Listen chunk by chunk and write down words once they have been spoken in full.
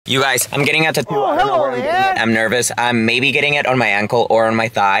You guys, I'm getting a tattoo. Oh, hello, man. I'm nervous. I'm maybe getting it on my ankle or on my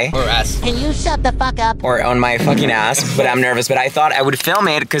thigh. Or ass. Can you shut the fuck up? Or on my fucking ass, but I'm nervous. But I thought I would film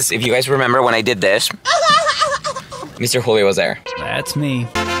it because if you guys remember when I did this, Mr. Julio was there. That's me.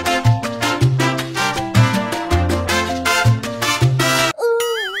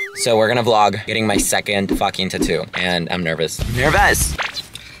 So we're gonna vlog getting my second fucking tattoo. And I'm nervous. Nervous!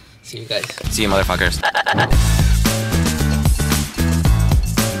 See you guys. See you, motherfuckers.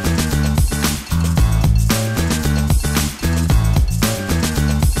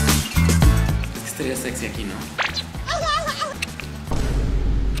 Estaría sexy aquí, ¿no?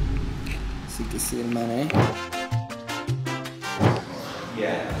 Sí que sí, hermano, ¿eh?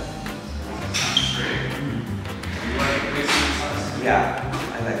 Yeah. Yeah,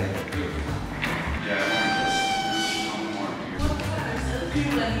 I like it.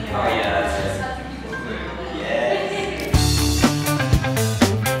 Oh yeah, that's it. Yes.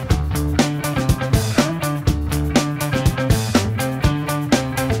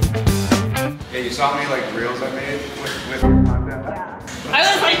 Yeah, you saw me like reels I made with content. I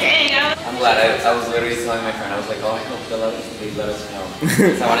was like, dang. I'm glad. I was literally telling my friend, I was like, oh, I hope they'll let us know.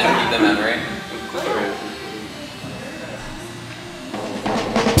 Because I wanted to keep the memory.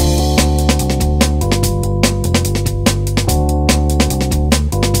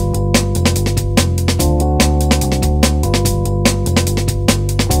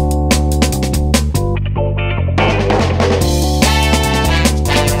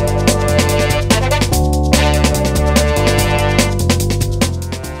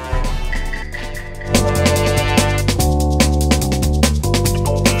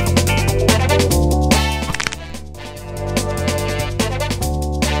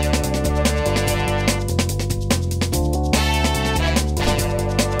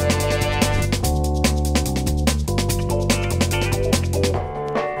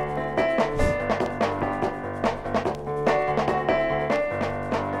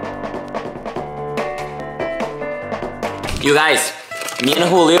 You guys, me and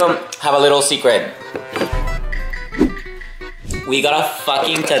Julio have a little secret. We got a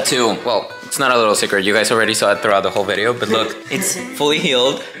fucking tattoo. Well, it's not a little secret. You guys already saw it throughout the whole video, but look, it's fully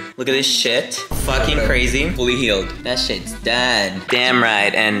healed. Look at this shit. Fucking crazy. Fully healed. That shit's done. Damn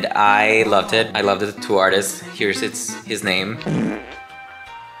right, and I loved it. I loved the tattoo artist. Here's his name.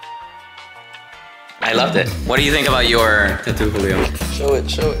 I loved it. What do you think about your tattoo, Julio? Show it,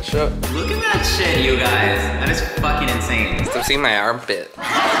 show it, show it. Look at that shit, you guys. That is fucking insane. Still see my armpit.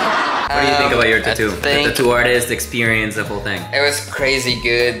 What do you think about your tattoo? The tattoo artist, experience, the whole thing. It was crazy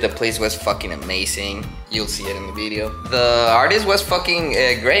good. The place was fucking amazing. You'll see it in the video. The artist was fucking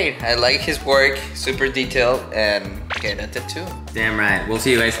great. I like his work, super detailed, and get a tattoo. Damn right. We'll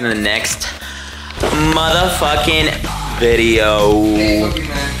see you guys in the next motherfucking video. Hey, fucking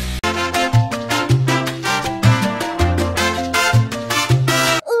man.